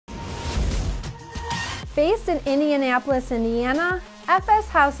Based in Indianapolis, Indiana, FS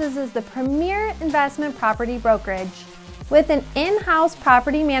Houses is the premier investment property brokerage. With an in-house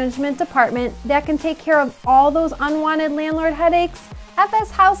property management department that can take care of all those unwanted landlord headaches,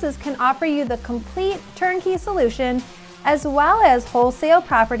 FS Houses can offer you the complete turnkey solution as well as wholesale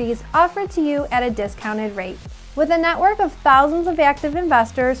properties offered to you at a discounted rate. With a network of thousands of active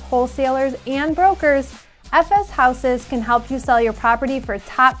investors, wholesalers, and brokers, FS Houses can help you sell your property for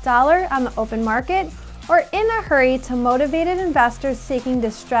top dollar on the open market or in a hurry to motivated investors seeking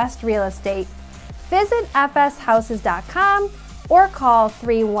distressed real estate. Visit fshouses.com or call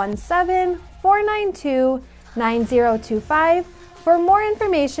 317-492-9025 for more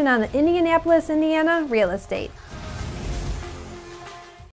information on the Indianapolis, Indiana real estate.